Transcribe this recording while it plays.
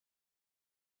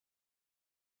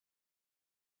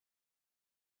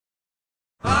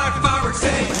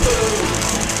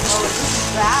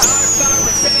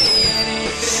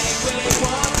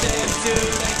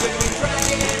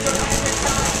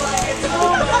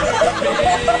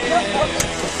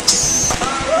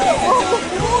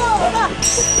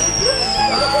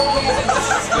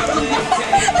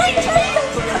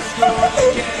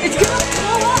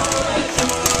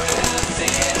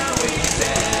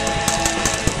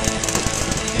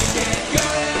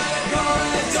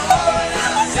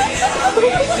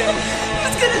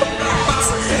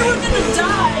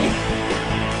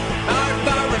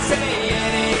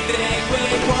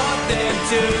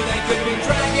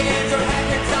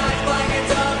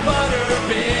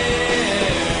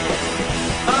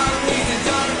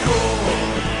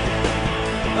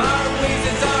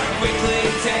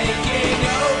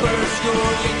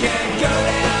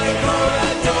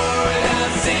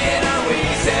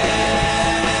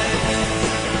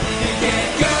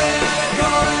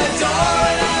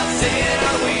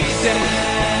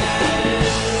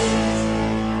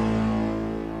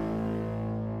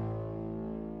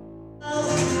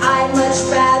I'd much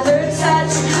rather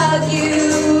touch and hug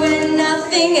you and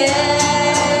nothing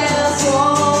else.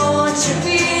 Won't you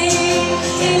be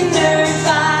a nerd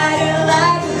fighter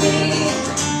like me?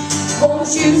 Won't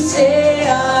you stay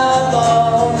up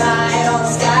all night on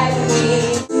Skype with me?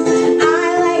 I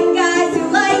like guys who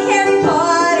like Harry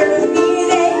Potter. To me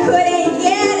they couldn't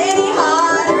get any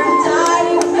hotter. I'm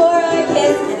dying for a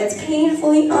kiss and it's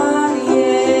painfully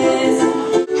obvious.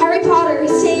 Harry Potter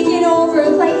has taken over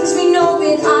life as we know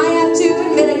it. I have to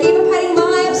admit I gave up hiding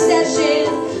my obsession.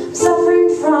 I'm suffering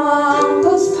from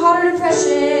postpartum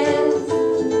depression.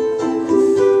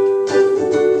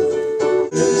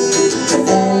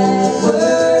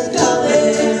 Edward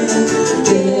Cullen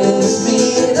gives me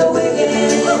the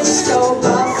wiggins. So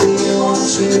Buffy, won't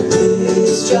you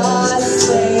please just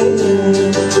play me?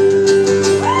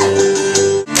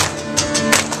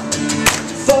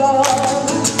 Fall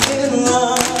in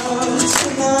love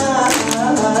tonight.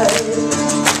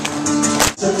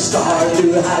 Star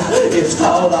do have, it's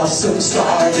called awesome.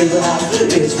 Star do have,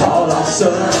 it's called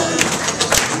awesome.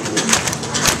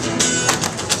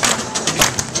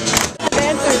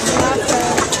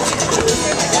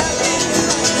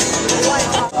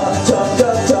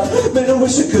 Man, I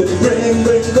wish I could bring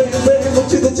up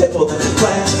to the table.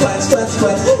 Plants.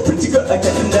 Pretty good, I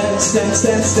can dance.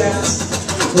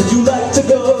 Would you like to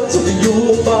go to the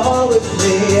Yule Ball with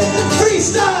me?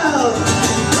 Freestyle!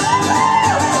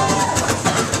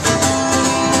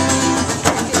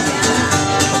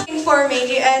 For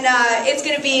me, and it's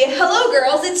gonna be hello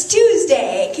girls, it's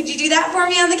Tuesday. Could you do that for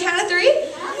me on the count of 3?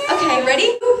 Okay,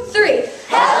 ready? 3.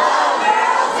 Hello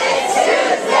girls, it's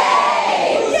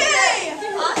Tuesday! Yay!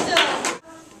 Awesome.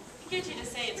 Get you to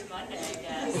say it's Monday, I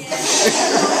guess.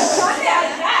 Monday, I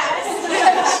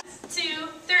guess. 2,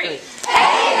 3.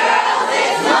 Hey girls,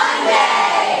 it's Monday!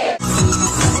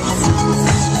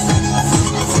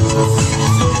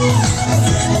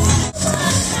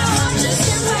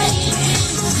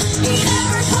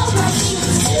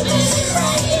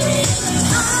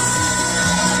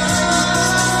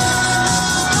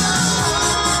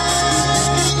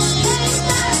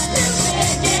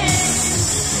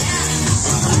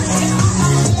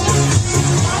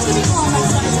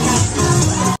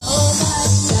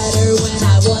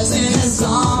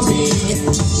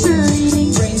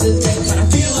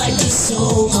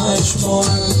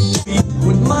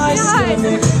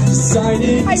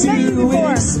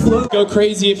 Go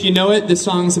crazy if you know it. This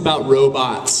song's about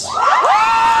robots.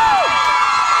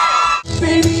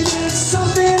 Baby,